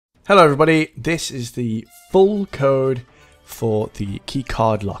Hello everybody, this is the full code for the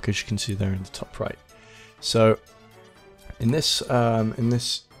keycard lock, as you can see there in the top right. So in this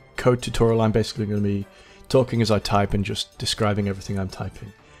code tutorial I'm basically going to be talking as I type and just describing everything I'm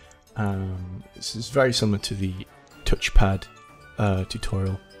typing. This is very similar to the touchpad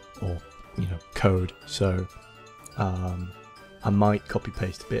tutorial or code, so I might copy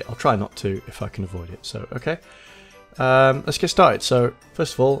paste a bit. I'll try not to if I can avoid it. So okay. Let's get started. So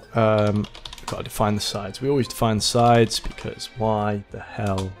first of all, we've got to define the sides. We always define the sides because why the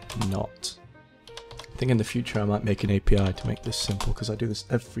hell not? I think in the future I might make an API to make this simple because I do this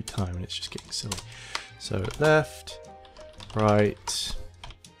every time and it's just getting silly. So left, right,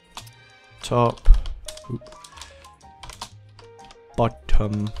 top,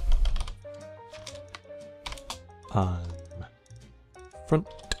 bottom, front,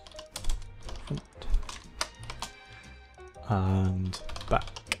 and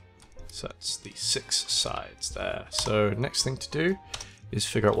back. So that's the 6 sides there. So next thing to do is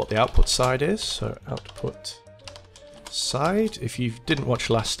figure out what the output side is. So output side, if you didn't watch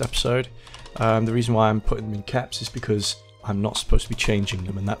last episode, the reason why I'm putting them in caps is because I'm not supposed to be changing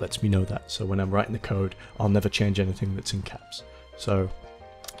them, and that lets me know that. So when I'm writing the code, I'll never change anything that's in caps. So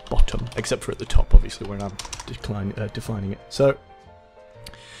bottom, except for at the top obviously when I'm defining it. So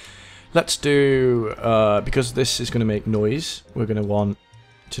let's do, because this is going to make noise, we're going to want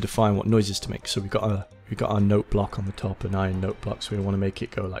to define what noises to make. So we've got our note block on the top, an iron note block, so we want to make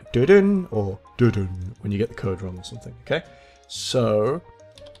it go like dun or dun when you get the code wrong or something, okay? So,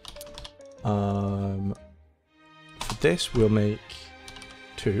 for this we'll make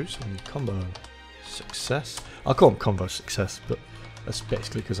 2, so we need combo success. I'll call them combo success, but that's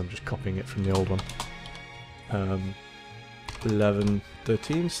basically because I'm just copying it from the old one. 11,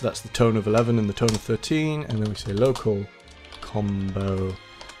 13, so that's the tone of 11 and the tone of 13, and then we say local combo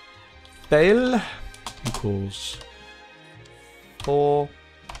fail equals 4,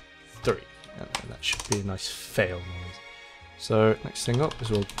 3, and that should be a nice fail noise. So next thing up is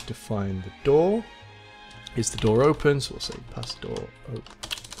we'll define the door. Is the door open? So we'll say pass door open.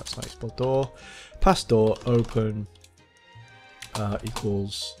 That's how you spell door. Pass door open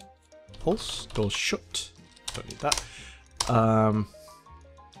equals pulse. Door's shut. Don't need that.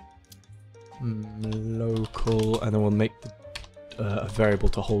 Local, and then we'll make the, a variable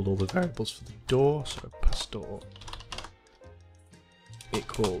to hold all the variables for the door. So pass door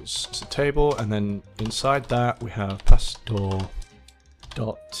equals it's a table, and then inside that we have pass door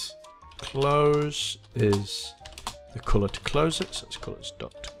dot close is the color to close it. So it's colors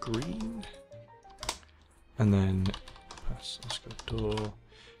dot green, and then pass. Let's go door.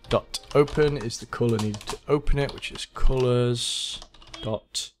 Dot open is the color needed to open it, which is colors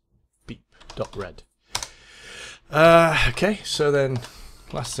dot beep dot red. Okay, so then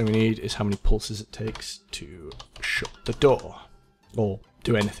last thing we need is how many pulses it takes to shut the door, or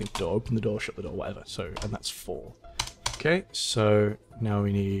do anything to the door, open the door, shut the door, whatever. So, and that's 4. Okay, so now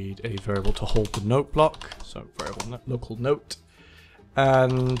we need a variable to hold the note block. So variable local note,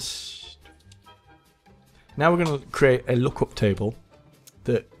 and now we're going to create a lookup table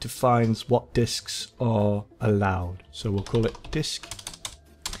that defines what disks are allowed. So we'll call it disk.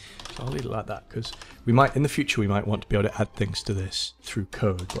 So I'll leave it like that because we might, in the future, we might want to be able to add things to this through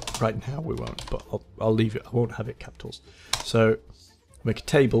code, but right now we won't. But I'll leave it. I won't have it capitals. So make a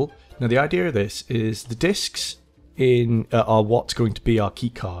table. Now the idea of this is the disks in are what's going to be our key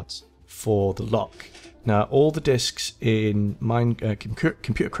cards for the lock. Now all the disks in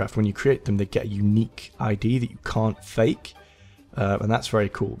Computercraft, when you create them, they get a unique ID that you can't fake. And that's very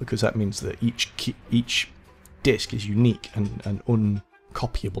cool because that means that each disk is unique and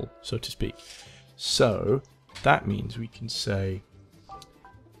uncopyable, so to speak. So that means we can say,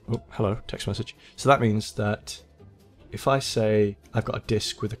 oh, hello, text message. So that means that if I say I've got a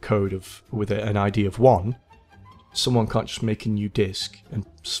disk with a code of an ID of 1, someone can't just make a new disk and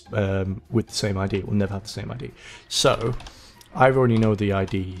with the same ID. It will never have the same ID. So I already know the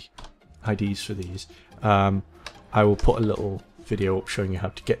IDs for these. I will put a little video up showing you how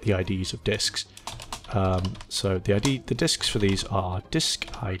to get the IDs of disks. So the disks for these are disk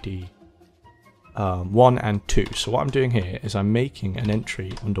ID 1 and 2. So what I'm doing here is I'm making an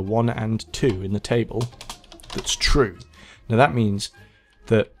entry under 1 and 2 in the table that's true. Now that means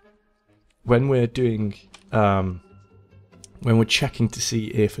that when we're doing when we're checking to see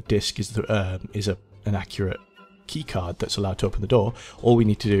if a disk is an accurate keycard that's allowed to open the door, all we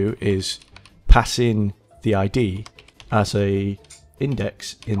need to do is pass in the ID as a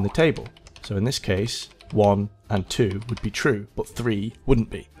index in the table. So in this case 1 and 2 would be true, but 3 wouldn't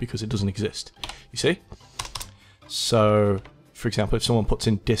be because it doesn't exist. You see? So for example, if someone puts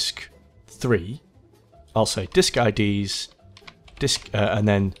in disk 3, I'll say disk IDs, and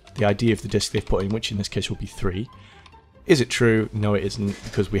then the ID of the disk they've put in, which in this case will be 3. Is it true? No, it isn't,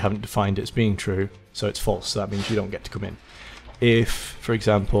 because we haven't defined it as being true, so it's false. So that means you don't get to come in. If, for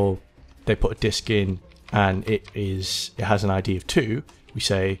example, they put a disk in and it has an ID of 2, we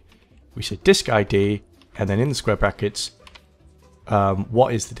say disk ID, and then in the square brackets,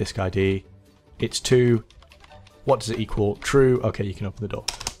 what is the disk ID? It's 2. What does it equal? True. Okay, you can open the door.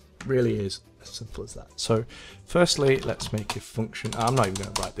 Really is as simple as that. So firstly, let's make a function. I'm not even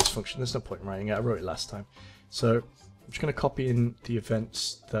going to write this function. There's no point in writing it. I wrote it last time. So I'm just going to copy in the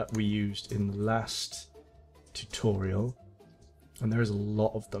events that we used in the last tutorial, and there is a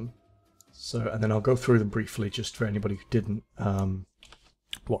lot of them. So, and then I'll go through them briefly just for anybody who didn't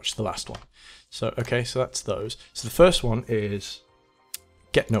watch the last one. So okay, so that's those. So the first one is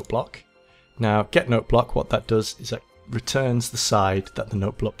get note block. Now get note block, what that does is that returns the side that the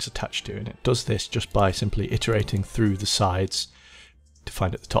note block's attached to, and it does this just by simply iterating through the sides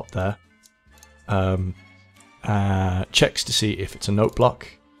defined at the top there. Checks to see if it's a note block,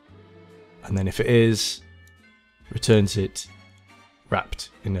 and then if it is, returns it wrapped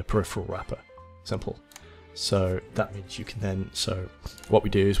in a peripheral wrapper. Simple. So that means you can then, so what we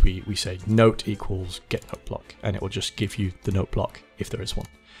do is we say note equals get note block, and it will just give you the note block if there is one.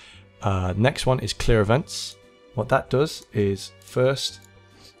 Next one is clear events. What that does is first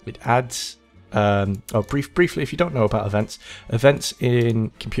it adds, briefly if you don't know about events, events in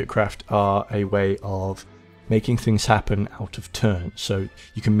Computercraft are a way of making things happen out of turn. So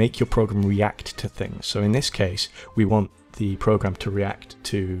you can make your program react to things. So in this case, we want the program to react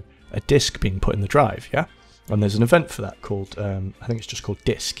to a disk being put in the drive, yeah? And there's an event for that called, I think it's just called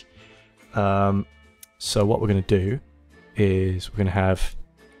disk. So what we're going to do is we're going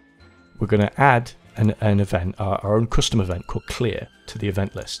to add an event, our own custom event called clear to the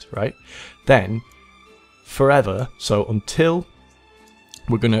event list, right? Then forever, so until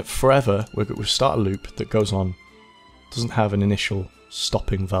we're going to we'll start a loop that goes on, doesn't have an initial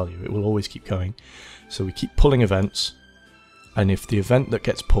stopping value, it will always keep going. So we keep pulling events, and if the event that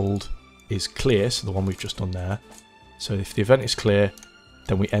gets pulled is clear, so the one we've just done there, so if the event is clear,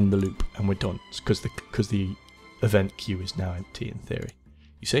 then we end the loop and we're done, because the event queue is now empty in theory.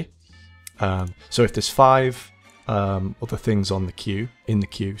 You see? So if there's 5 other things on the queue, when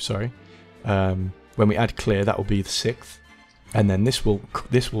we add clear, that will be the 6th, and then this will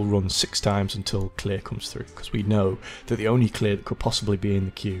run 6 times until clear comes through, because we know that the only clear that could possibly be in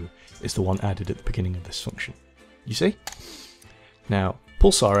the queue is the one added at the beginning of this function. You see? Now,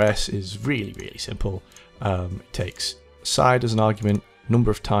 pulse RS is really, really simple. It takes side as an argument,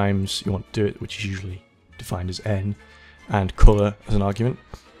 number of times you want to do it, which is usually defined as n, and color as an argument.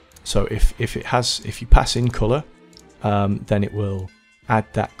 So if you pass in color, then it will add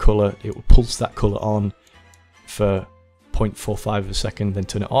that color, it will pulse that color on for 0.45 of a second, then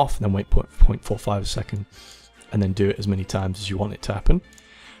turn it off, and then wait 0.45 of a second, and then do it as many times as you want it to happen.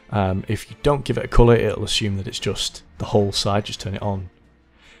 If you don't give it a color, it'll assume that it's just the whole side, just turn it on,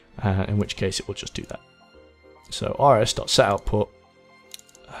 in which case it will just do that. So rs.setOutput,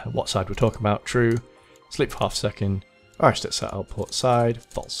 what side we're talking about, true, sleep for half a second, rs.setOutput side,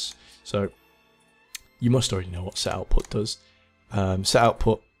 false. So you must already know what setOutput does.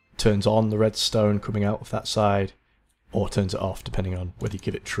 SetOutput turns on the redstone coming out of that side, or turns it off depending on whether you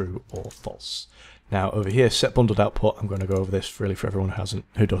give it true or false. Now over here, set bundled output, I'm going to go over this really for everyone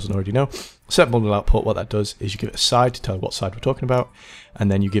who doesn't already know. Set bundled output, what that does is you give it a side to tell what side we're talking about,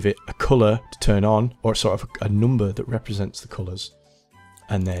 and then you give it a color to turn on, or sort of a number that represents the colors,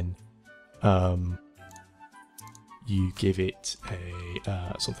 and then you give it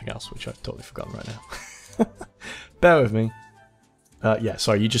a something else, which I've totally forgotten right now. Bear with me. Yeah,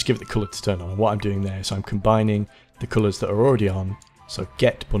 sorry, you just give it the color to turn on. And what I'm doing there is I'm combining the colors that are already on. So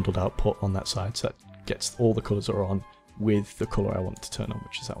get bundled output on that side, so that gets all the colors that are on with the color I want to turn on,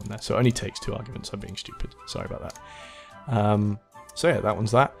 which is that one there. So it only takes 2 arguments. I'm being stupid. Sorry about that. So yeah, that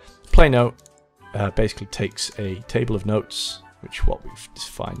one's that. Play note basically takes a table of notes, which what we've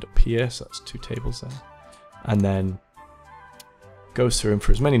defined up here. So that's 2 tables there, and then goes through them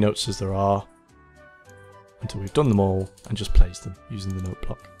for as many notes as there are until we've done them all, and just plays them using the note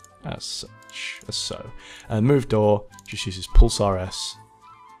block as such, as so. And move door just uses pulse RS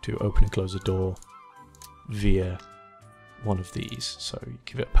to open and close a door via one of these. So you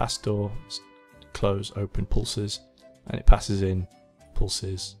give it a pass door, close, open, pulses, and it passes in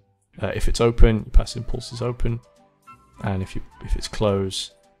pulses. If it's open, you pass in pulses open, and if it's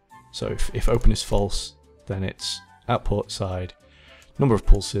closed, so if open is false, then it's output side, number of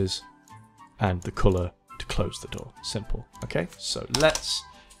pulses, and the color to close the door. Simple. Okay, so let's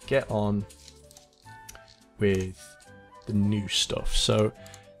get on with the new stuff. So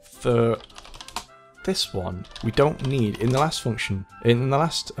for this one, we don't need, in the last function, in the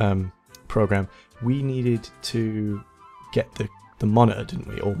last program, we needed to get the monitor, didn't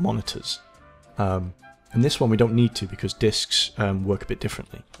we, or monitors. And this one we don't need to because disks work a bit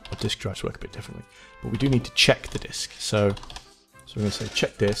differently, or disk drives work a bit differently. But we do need to check the disk. So we're going to say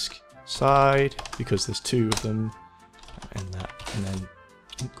check disk side because there's two of them, and that, and then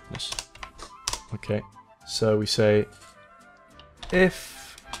oh goodness. Okay, so we say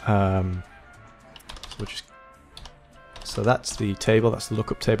if so that's the table, that's the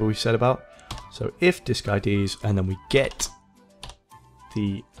lookup table we said about. So if disk IDs, and then we get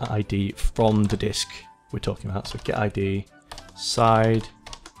the ID from the disk we're talking about. So get ID side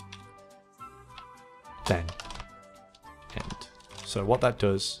then end. So what that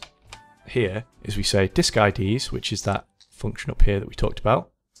does here is we say disk IDs, which is that function up here that we talked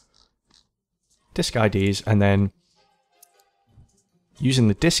about. Disk IDs, and then using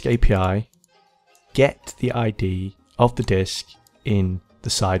the disk API, get the ID of the disk in the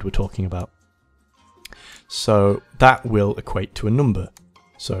side we're talking about. So that will equate to a number.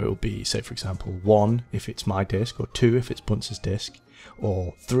 So it will be, say for example, 1 if it's my disk, or 2 if it's Bunce's disk,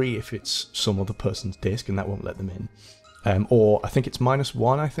 or 3 if it's some other person's disk, and that won't let them in. Or I think it's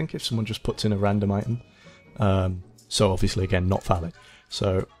 -1, I think, if someone just puts in a random item. So obviously, again, not valid.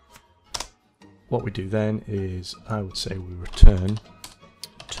 So what we do then is, I would say we return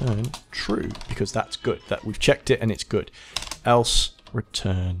true, because that's good. That we've checked it and it's good. Else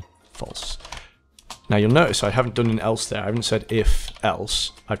return false. Now you'll notice I haven't done an else there. I haven't said if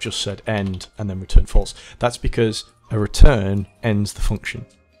else. I've just said end and then return false. That's because a return ends the function.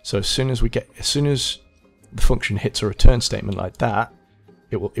 So as soon as the function hits a return statement like that,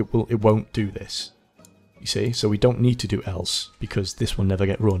 it won't do this. You see? So we don't need to do else because this will never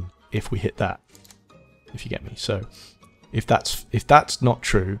get run if we hit that. If you get me. So if that's not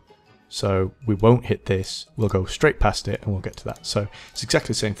true, so we won't hit this, we'll go straight past it and we'll get to that. So it's exactly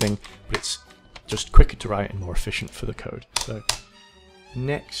the same thing, but it's just quicker to write and more efficient for the code. So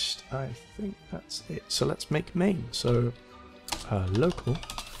next, I think that's it. So let's make main. So local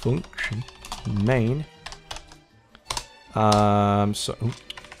function main. Can't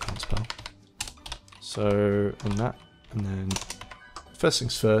spell. So and that, and then first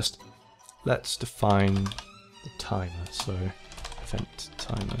things first, let's define the timer. So event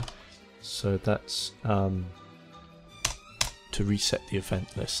timer. So that's to reset the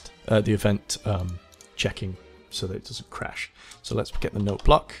event list, the event checking, so that it doesn't crash. So let's get the note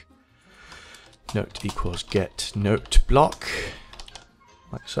block. Note equals get note block,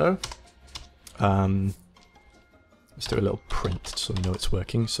 like so. Let's do a little print so we know it's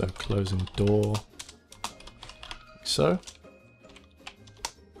working. So closing door, like so.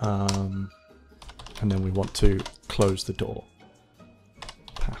 And then we want to close the door.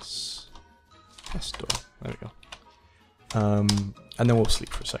 Pass door. There we go. And then we'll sleep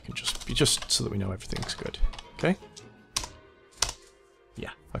for a second, just so that we know everything's good. Okay.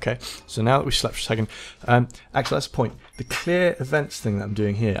 Yeah. Okay. So now that we've slept for a second, actually that's the point. The clear events thing that I'm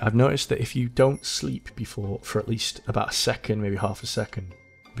doing here, I've noticed that if you don't sleep for at least about a second, maybe half a second,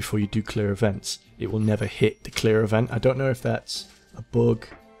 before you do clear events, it will never hit the clear event. I don't know if that's a bug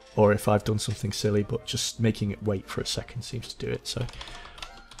or if I've done something silly, but just making it wait for a second seems to do it. So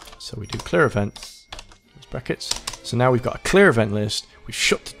we do clear events, those brackets. So now we've got a clear event list, we've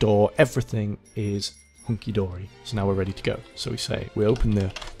shut the door, everything is hunky-dory. So now we're ready to go. So we open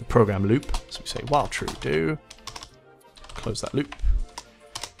the program loop. So we say while true do, close that loop.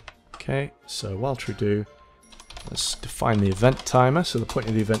 Okay, so while true do, let's define the event timer. So the point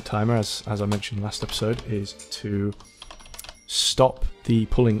of the event timer, as I mentioned last episode, is to stop the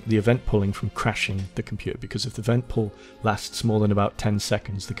event pulling from crashing the computer, because if the event pull lasts more than about 10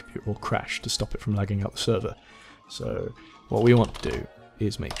 seconds, the computer will crash to stop it from lagging out the server. So what we want to do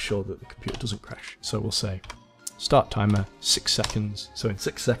is make sure that the computer doesn't crash. So we'll say start timer 6 seconds. So in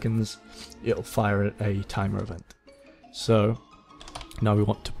 6 seconds, it'll fire a timer event. So now we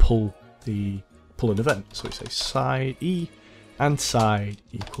want to pull an event. So we say side e and side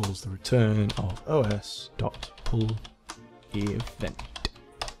equals the return of os.pull event.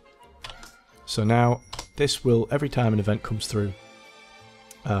 So now this will, every time an event comes through,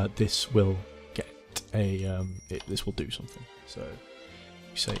 this will get this will do something. So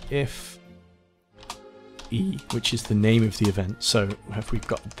we say if e, which is the name of the event. So if we've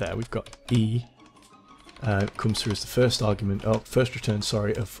got e comes through as the first argument, first return,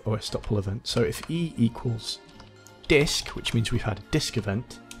 sorry, of os.pull event. So if e equals disk, which means we've had a disk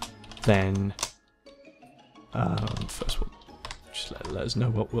event, then First we'll just let us know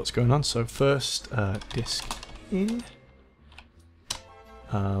what's going on. So first disk in.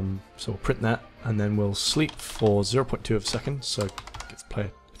 So we'll print that, and then we'll sleep for 0.2 of a second, so give the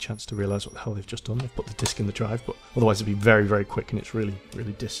player a chance to realise what the hell they've just done. They've put the disk in the drive, but otherwise it'd be very, very quick, and it's really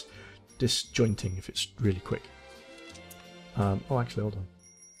disjointing if it's really quick. Oh, actually, hold on.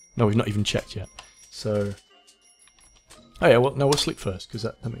 No, we've not even checked yet. So, oh yeah, well, no, we'll sleep first, because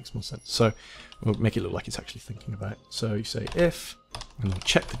that makes more sense. So we'll make it look like it's actually thinking about it. So you say if, and then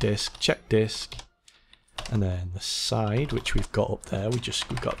check the disk, check disk. And then the side, which we've got up there,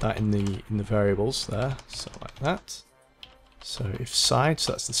 we've got that in the variables there, so like that. So if side,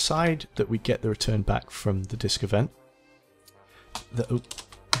 so that's the side that we get the return back from the disk event.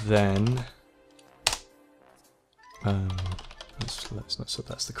 Then so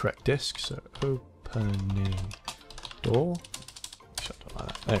that's the correct disk. So opening door. Shut up like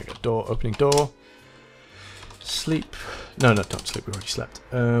that. There we go. Door, opening door. Sleep. No, don't sleep. We already slept.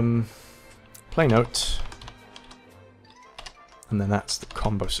 Play note. And then that's the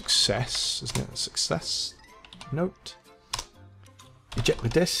combo success, isn't it? Success note. Eject the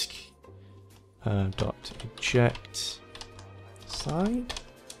disk. Dot eject side.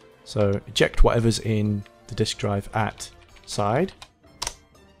 So eject whatever's in the disk drive at side.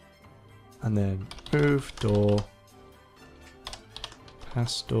 And then move door.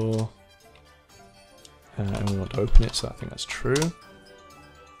 Pass door. And we want to open it, so I think that's true.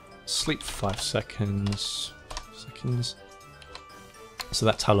 Sleep for 5 seconds. So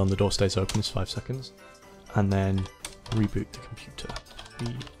that's how long the door stays open, is 5 seconds. And then reboot the computer.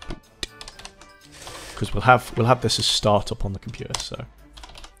 Reboot. Because we'll have this as startup on the computer, so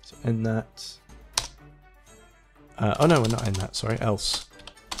in that. Oh no, we're not in that, sorry, else.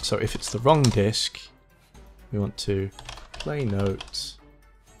 So if it's the wrong disk, we want to play note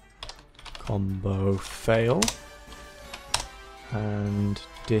combo fail and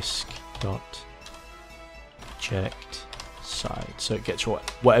disk dot eject side, so it gets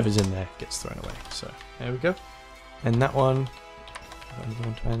whatever's in there gets thrown away. So there we go. And that one, another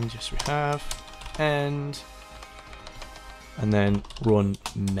one to end. Yes, we have end, and then run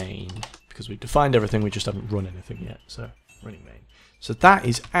main, because we've defined everything, we just haven't run anything yet. So running main. So that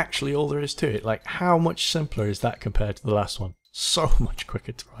is actually all there is to it. Like, how much simpler is that compared to the last one? So much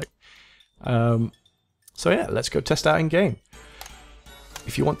quicker to write. So yeah, let's go test out in game.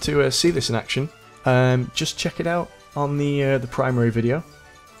 If you want to see this in action, just check it out on the primary video.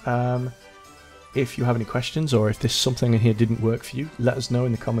 If you have any questions, or if this something in here didn't work for you, let us know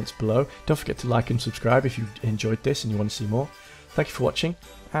in the comments below. Don't forget to like and subscribe if you enjoyed this and you want to see more. Thank you for watching,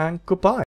 and goodbye.